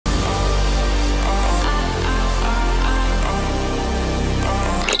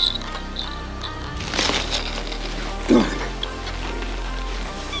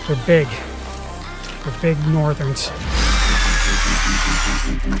They're big. They're big northerns.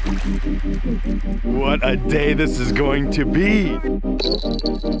 What a day this is going to be.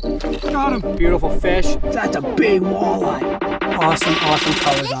 Got him. Beautiful fish. That's a big walleye. Awesome, awesome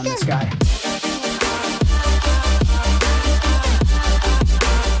colors on this guy.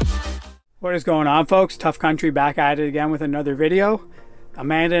 What is going on, folks? Tough Country back at it again with another video.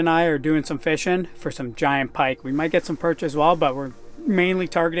 Amanda and I are doing some fishing for some giant pike. We might get some perch as well, but we're mainly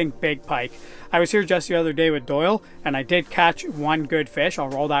targeting big pike. I was here just the other day with Doyle and I did catch one good fish. I'll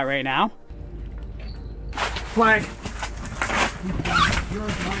roll that right now. Flag.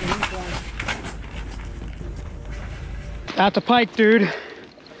 That's a pike, dude.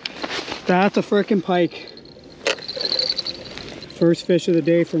 That's a frickin' pike. First fish of the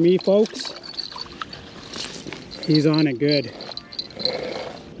day for me, folks. He's on it good.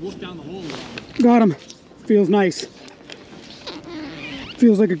 Look down the hole. Got him. Feels nice.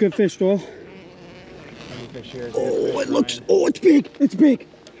 Feels like a good fish, Doyle. Oh, it looks, oh, it's big. It's big.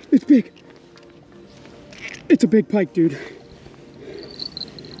 It's big. It's a big pike, dude.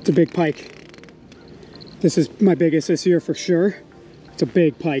 It's a big pike. This is my biggest this year for sure. It's a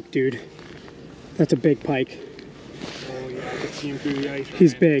big pike, dude. That's a big pike. Oh yeah, I can see him through the ice.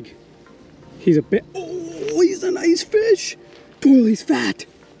 He's big. He's a bit. Oh, he's a nice fish. Doyle, he's fat.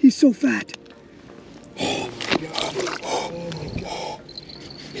 He's so fat. Oh my god. Oh my god.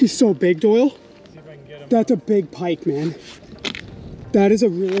 He's so big, Doyle. See if I can get him. That's a big pike, man. That is a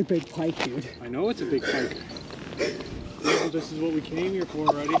really big pike, dude. I know it's a big pike. This is what we came here for,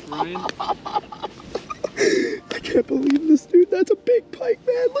 ready, Ryan? I can't believe this, dude. That's a big pike,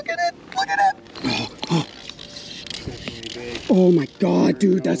 man. Look at it. Look at it. Oh, oh. Definitely big. Oh my god,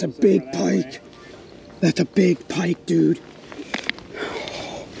 dude. That's a big pike. That's a big pike, dude.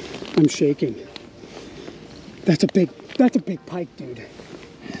 I'm shaking. That's a big pike, dude.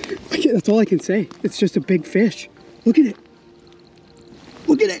 That's all I can say. It's just a big fish. Look at it.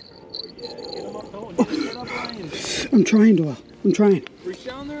 Look at it. Get him up, Owen. Get up, Ryan. I'm trying, Doyle. I'm trying. Reach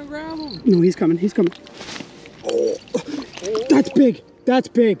down there and grab him. No, he's coming. He's coming. Oh, that's big. That's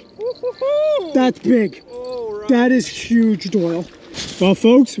big. That's big. Oh, right. That is huge, Doyle. Well,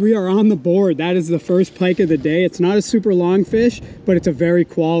 folks, we are on the board. That is the first pike of the day. It's not a super long fish, but it's a very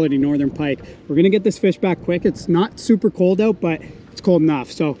quality northern pike. We're gonna get this fish back quick. It's not super cold out, but it's cold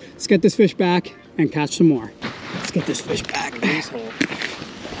enough. So let's get this fish back and catch some more. Let's get this fish back.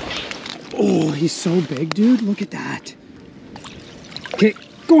 Oh, he's so big, dude. Look at that. Okay,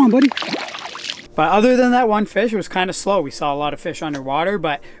 go on, buddy. But other than that one fish, it was kind of slow. We saw a lot of fish underwater,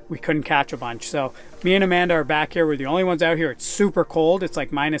 but we couldn't catch a bunch. So me and Amanda are back here. We're the only ones out here. It's super cold. It's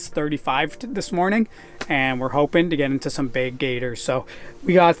like minus 35 this morning, and we're hoping to get into some big gators. So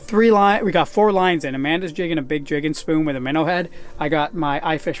we got 4 lines in. Amanda's jigging a big jigging spoon with a minnow head. I got my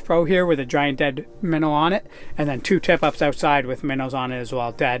iFish Pro here with a giant dead minnow on it, and then 2 tip-ups outside with minnows on it as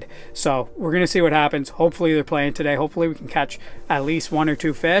well, dead. So we're gonna see what happens. Hopefully they're playing today. Hopefully we can catch at least 1 or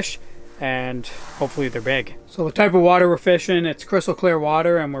 2 fish, and hopefully they're big. So the type of water we're fishing, it's crystal clear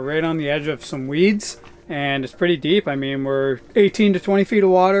water, and we're right on the edge of some weeds, and it's pretty deep. I mean, we're 18 to 20 feet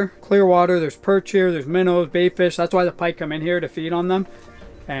of water, clear water. There's perch here, there's minnows, bait fish. That's why the pike come in here to feed on them,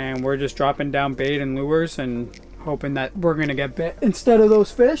 and we're just dropping down bait and lures and hoping that we're gonna get bit instead of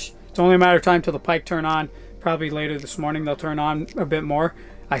those fish. It's only a matter of time till the pike turn on. Probably later this morning they'll turn on a bit more.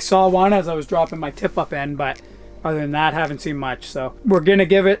 I saw one as I was dropping my tip up end, but other than that, haven't seen much. So we're gonna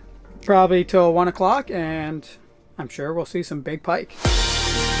give it probably till 1 o'clock, and I'm sure we'll see some big pike.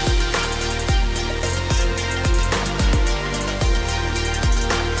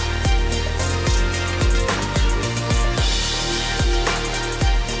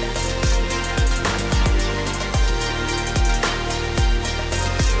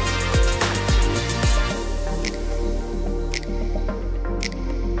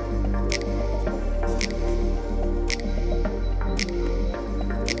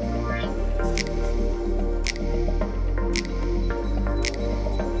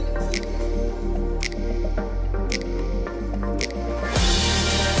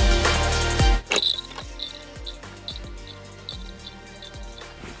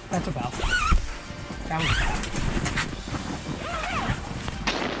 That's about that. That was bad.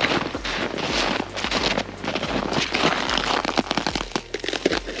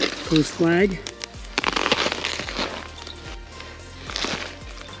 First flag.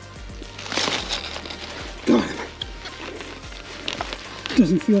 Got him.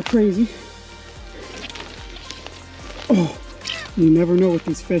 Doesn't feel crazy. Oh, you never know with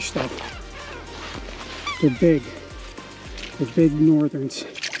these fish though. They're big. They're big northerns.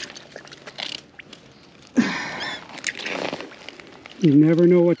 You never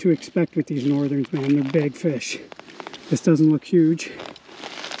know what to expect with these northerns, man. They're big fish. This doesn't look huge.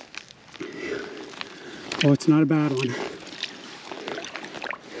 Oh, it's not a bad one.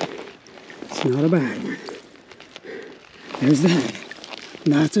 It's not a bad one. There's that.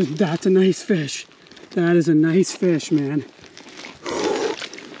 That's a nice fish. That is a nice fish, man.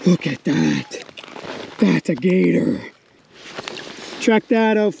 Look at that. That's a gator. Check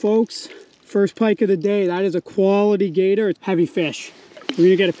that out, folks. First pike of the day. That is a quality gator. It's heavy fish. We're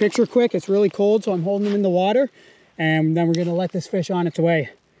gonna get a picture quick. It's really cold, so I'm holding them in the water, and then we're gonna let this fish on its way.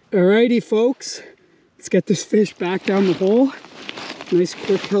 Alrighty, folks. Let's get this fish back down the hole. Nice,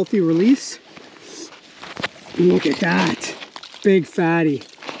 quick, healthy release. Look at that. Big fatty.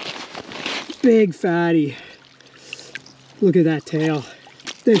 Big fatty. Look at that tail.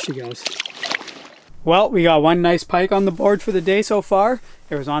 There she goes. Well, we got one nice pike on the board for the day so far.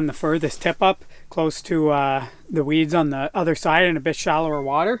 It was on the furthest tip up, close to the weeds on the other side in a bit shallower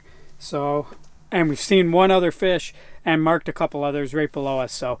water. So, and we've seen one other fish and marked a couple others right below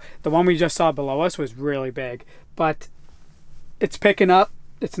us. So the one we just saw below us was really big, but it's picking up.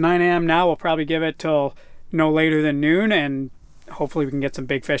 It's 9 a.m. now. We'll probably give it till no later than noon, and hopefully we can get some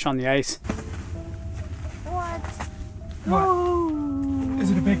big fish on the ice. What? What? Oh. Is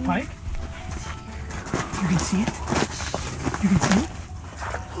it a big pike? You can see it? You can see it?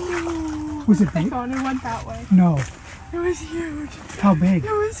 Was it big? I thought it went that way. No. It was huge. How big?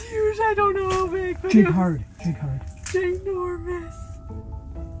 It was huge. I don't know how big. But Jig hard. Jig hard. Ginormous.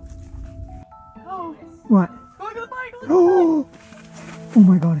 Oh. What? Look at the pike. Look at Oh! Oh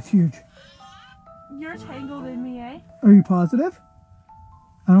my god, it's huge. You're tangled in me, eh? Are you positive?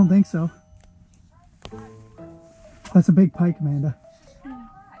 I don't think so. That's a big pike, Amanda.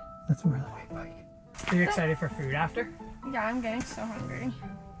 That's a really big pike. Are you excited for food after? Yeah, I'm getting so hungry.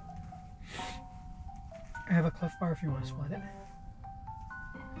 I have a Cliff Bar if you want to split it.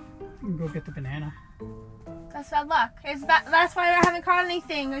 You can go get the banana. That's bad luck. That's why I haven't caught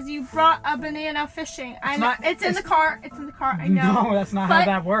anything, because you brought a banana fishing. It's in the car. It's in the car. I know. No, that's not how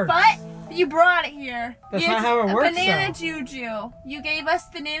that works. But you brought it here. That's not how it works, Banana though. juju. You gave us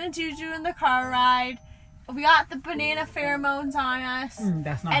banana juju in the car ride. We got the banana pheromones on us.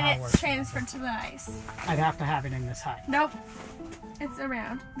 That's not how it And works. it's transferred to the ice. I'd have to have it in this hut. Nope. It's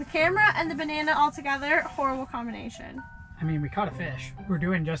around. The camera and the banana all together, horrible combination. I mean, we caught a fish. We're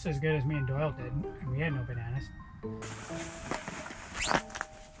doing just as good as me and Doyle did, and we had no bananas.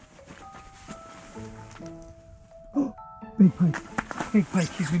 Oh, big pike. Big pike.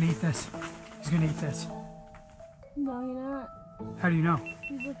 He's gonna eat this. He's gonna eat this. No, you're not. How do you know?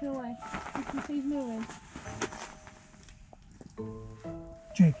 He's looking away. He's moving.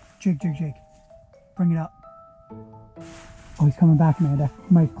 Jake. Bring it up. Oh, he's coming back, Amanda.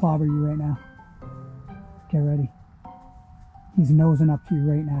 He might clobber you right now. Get ready. He's nosing up to you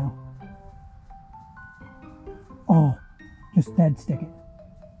right now. Oh, just dead stick it.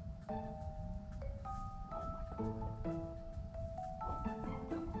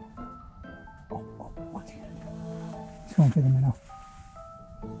 Oh, what's he gonna do? He's going for the minnow.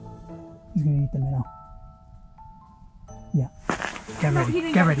 He's gonna eat the minnow. Yeah. Get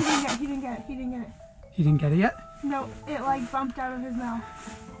ready. Get ready. He didn't get it. He didn't get it yet? No, it like bumped out of his mouth.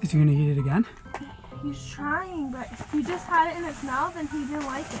 Is he gonna eat it again? He's trying, but he just had it in his mouth and he didn't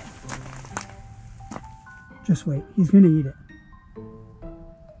like it. Just wait. He's gonna eat it.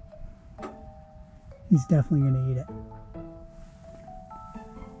 He's definitely gonna eat it.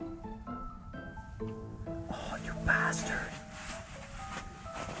 Oh, you bastard.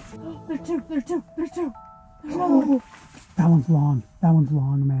 There's two. Oh, that one's long. That one's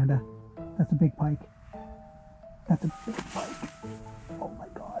long, Amanda. That's a big pike. That's a big pike. Oh my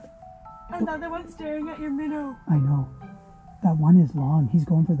god. Another one staring at your minnow. I know. That one is long. He's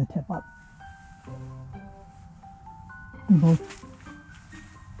going for the tip up. They both.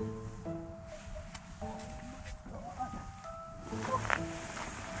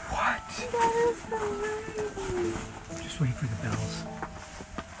 What? That is amazing. Just wait for the bells.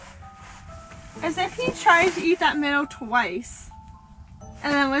 As if he tried to eat that minnow twice.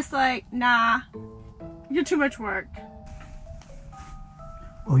 And then was like, nah, you're too much work.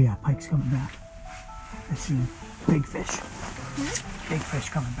 Oh yeah, pike's coming back. I see him. Big fish. Big fish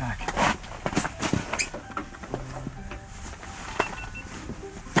coming back.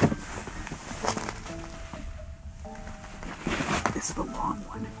 This is the long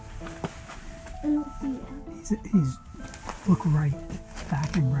one. I don't see it. He's look right,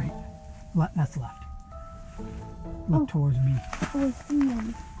 back and right. That's left. Look towards me. Oh, I see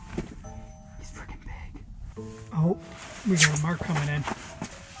him. He's freaking big. Oh, we got a mark coming in.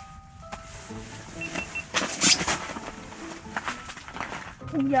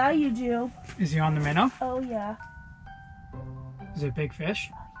 Yeah, you do. Is he on the minnow? Oh, yeah. Is it a big fish?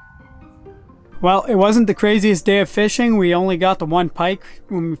 Well, it wasn't the craziest day of fishing. We only got the one pike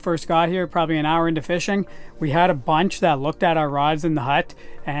when we first got here, probably an hour into fishing. We had a bunch that looked at our rods in the hut,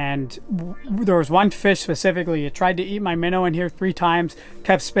 and there was one fish specifically. It tried to eat my minnow in here 3 times,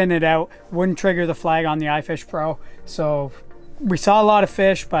 kept spinning it out, wouldn't trigger the flag on the iFish Pro. So we saw a lot of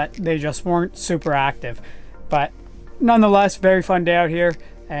fish, but they just weren't super active. But nonetheless, very fun day out here,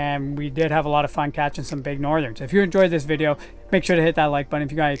 and we did have a lot of fun catching some big northerns. If you enjoyed this video, make sure to hit that like button.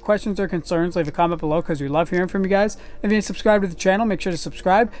 If you got any questions or concerns, leave a comment below because we love hearing from you guys. If you didn't subscribe to the channel, make sure to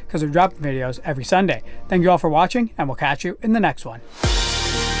subscribe because we're dropping videos every Sunday. Thank you all for watching, and we'll catch you in the next one.